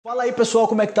Fala aí pessoal,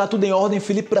 como é que tá? Tudo em ordem?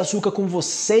 Philipe Brazuca com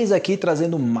vocês aqui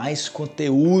trazendo mais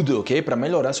conteúdo, ok? Para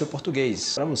melhorar seu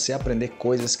português, para você aprender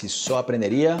coisas que só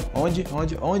aprenderia onde?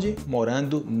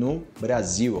 Morando no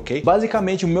Brasil, ok?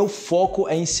 Basicamente o meu foco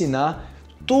é ensinar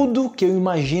tudo que eu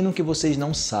imagino que vocês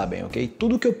não sabem, ok?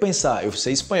 Tudo que eu pensar, eu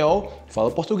sei espanhol, falo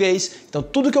português, então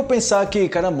tudo que eu pensar que,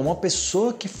 caramba, uma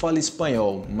pessoa que fala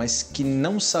espanhol, mas que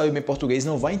não sabe bem português,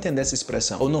 não vai entender essa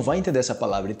expressão, ou não vai entender essa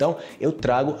palavra, então eu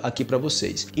trago aqui para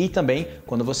vocês. E também,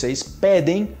 quando vocês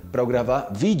pedem para eu gravar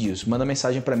vídeos, manda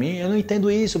mensagem para mim, eu não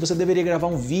entendo isso, você deveria gravar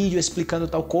um vídeo explicando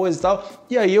tal coisa e tal,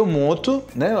 e aí eu monto,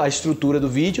 né, a estrutura do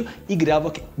vídeo e gravo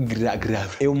aqui,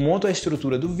 eu monto a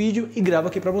estrutura do vídeo e gravo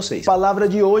aqui para vocês. A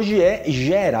palavra de hoje é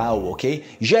geral, ok?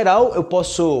 Geral eu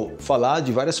posso falar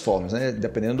de várias formas, né?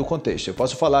 Dependendo do contexto. Eu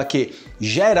posso falar que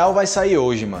geral vai sair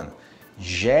hoje, mano.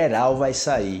 Geral vai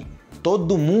sair.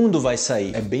 Todo mundo vai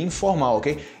sair. É bem informal,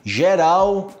 ok?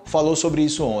 Geral falou sobre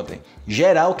isso ontem.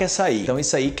 Geral quer sair. Então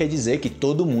isso aí quer dizer que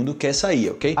todo mundo quer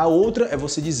sair, ok? A outra é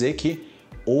você dizer que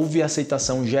houve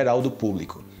aceitação geral do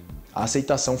público. A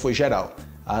aceitação foi geral.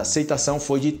 A aceitação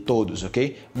foi de todos,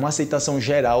 ok? Uma aceitação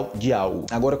geral de algo.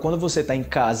 Agora, quando você está em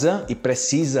casa e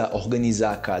precisa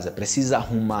organizar a casa, precisa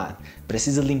arrumar,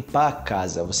 precisa limpar a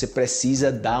casa, você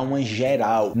precisa dar uma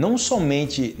geral. Não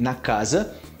somente na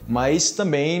casa, mas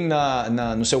também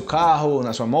no seu carro,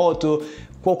 na sua moto.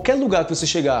 Qualquer lugar que você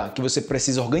chegar, que você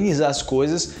precisa organizar as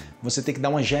coisas, você tem que dar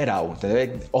uma geral,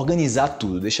 entendeu? Organizar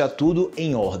tudo, deixar tudo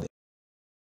em ordem.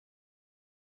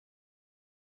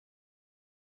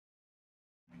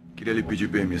 Queria lhe pedir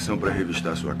permissão para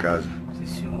revistar sua casa. Sim,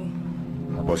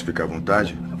 senhor. Posso ficar à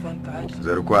vontade? À vontade.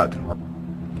 04.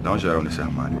 Dá um geral nesse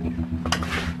armário aqui.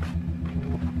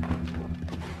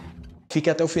 Fique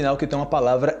até o final que tem uma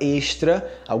palavra extra,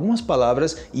 algumas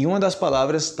palavras, e uma das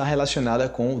palavras está relacionada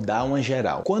com o dar uma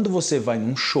geral. Quando você vai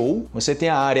num show, você tem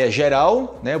a área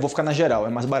geral, né? Eu vou ficar na geral, é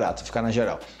mais barato ficar na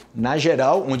geral. Na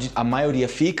geral, onde a maioria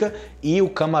fica, e o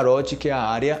camarote, que é a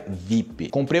área VIP.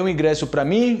 Comprei um ingresso para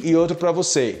mim e outro para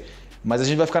você, mas a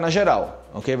gente vai ficar na geral,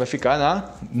 ok? Vai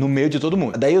ficar no meio de todo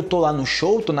mundo. Daí eu tô lá no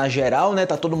show, tô na geral, né?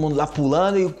 Tá todo mundo lá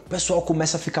pulando e o pessoal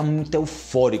começa a ficar muito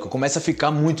eufórico, começa a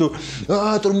ficar muito...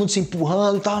 todo mundo se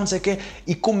empurrando e tal, não sei o quê.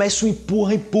 E começa o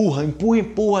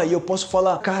empurra. E eu posso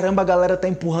falar, caramba, a galera tá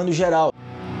empurrando geral.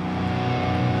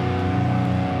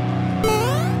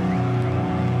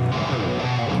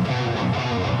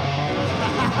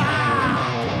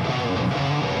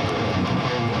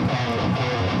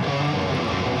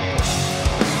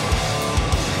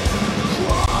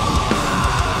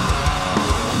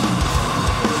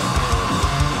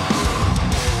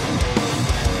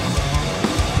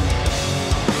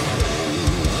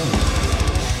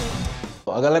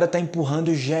 A galera tá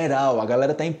empurrando geral, a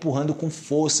galera tá empurrando com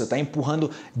força, tá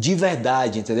empurrando de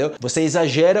verdade, entendeu? Você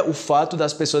exagera o fato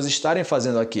das pessoas estarem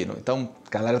fazendo aquilo. Então,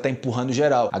 a galera tá empurrando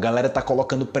geral, a galera tá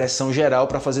colocando pressão geral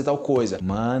para fazer tal coisa.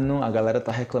 Mano, a galera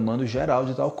tá reclamando geral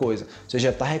de tal coisa. Você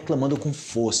já tá reclamando com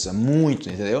força, muito,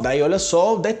 entendeu? Daí olha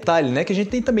só o detalhe, né? Que a gente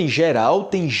tem também geral,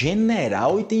 tem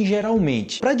general e tem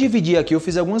geralmente. Para dividir aqui eu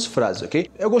fiz algumas frases, ok?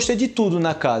 Eu gostei de tudo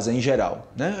na casa, em geral,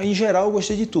 né? Em geral eu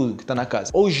gostei de tudo que tá na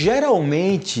casa. Ou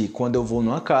geralmente, quando eu vou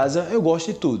numa casa, eu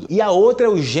gosto de tudo. E a outra é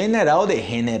o general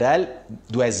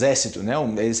do exército, né?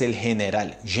 Esse é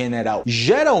o general.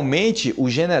 Geralmente, o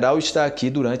general está aqui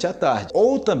durante a tarde.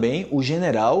 Ou também o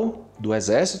general do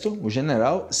exército, o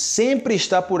general sempre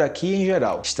está por aqui em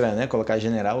geral. Estranho, né? Colocar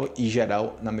general e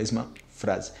geral na mesma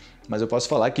frase. Mas eu posso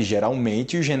falar que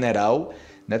geralmente o general,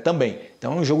 né, também.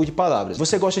 Então é um jogo de palavras.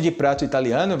 Você gosta de prato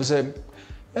italiano?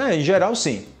 Em geral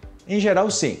sim. Em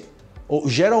geral sim. Ou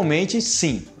geralmente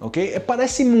sim, ok?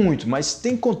 Parece muito, mas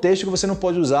tem contexto que você não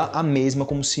pode usar a mesma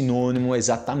como sinônimo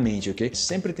exatamente, ok?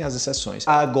 Sempre tem as exceções.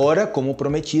 Agora, como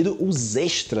prometido, os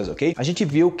extras, ok? A gente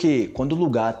viu que quando o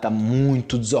lugar tá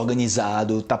muito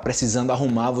desorganizado, tá precisando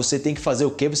arrumar, você tem que fazer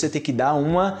o quê? Você tem que dar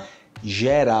uma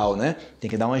geral, né? Tem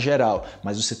que dar uma geral,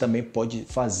 mas você também pode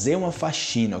fazer uma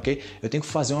faxina, ok? Eu tenho que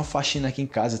fazer uma faxina aqui em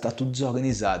casa, tá tudo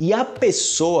desorganizado. E a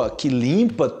pessoa que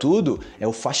limpa tudo é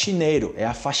o faxineiro, é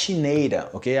a faxineira,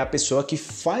 ok? É a pessoa que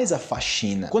faz a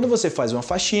faxina. Quando você faz uma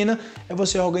faxina, é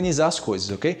você organizar as coisas,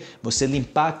 ok? Você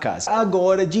limpar a casa.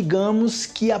 Agora, digamos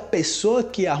que a pessoa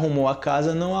que arrumou a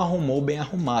casa não arrumou bem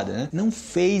arrumada, né? Não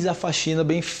fez a faxina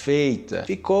bem feita.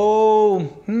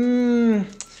 Ficou...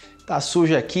 tá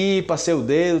sujo aqui, passei o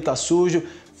dedo, tá sujo.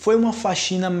 Foi uma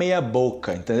faxina meia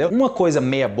boca, entendeu? Uma coisa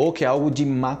meia boca é algo de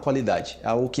má qualidade, é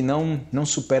algo que não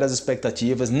supera as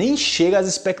expectativas, nem chega às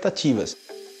expectativas.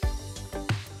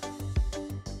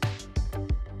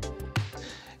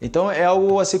 Então é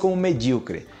algo assim como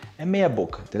medíocre. é meia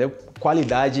boca, entendeu?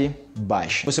 Qualidade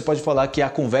baixa. Você pode falar que a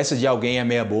conversa de alguém é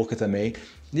meia boca também.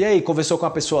 E aí, conversou com a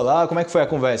pessoa lá, como é que foi a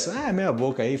conversa? Ah, meia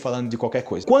boca aí, falando de qualquer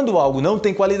coisa. Quando algo não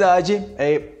tem qualidade,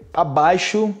 é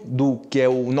abaixo do que é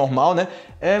o normal, né?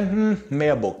 É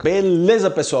meia boca. Beleza,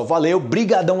 pessoal? Valeu,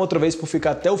 brigadão outra vez por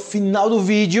ficar até o final do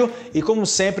vídeo. E como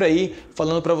sempre aí,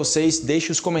 falando para vocês,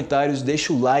 deixe os comentários,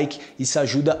 deixe o like, isso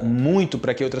ajuda muito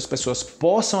para que outras pessoas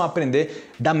possam aprender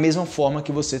da mesma forma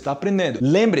que você está aprendendo.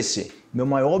 Lembre-se, meu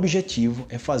maior objetivo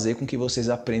é fazer com que vocês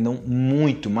aprendam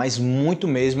muito, mas muito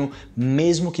mesmo,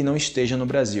 mesmo que não esteja no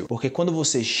Brasil. Porque quando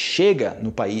você chega no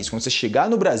país, quando você chegar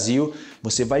no Brasil,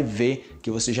 você vai ver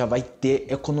que você já vai ter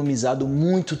economizado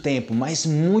muito tempo, mas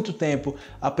muito tempo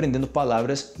aprendendo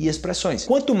palavras e expressões.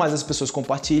 Quanto mais as pessoas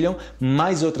compartilham,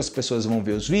 mais outras pessoas vão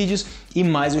ver os vídeos e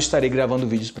mais eu estarei gravando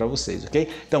vídeos para vocês, ok?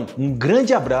 Então, um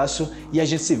grande abraço e a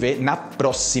gente se vê na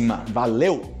próxima.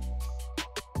 Valeu!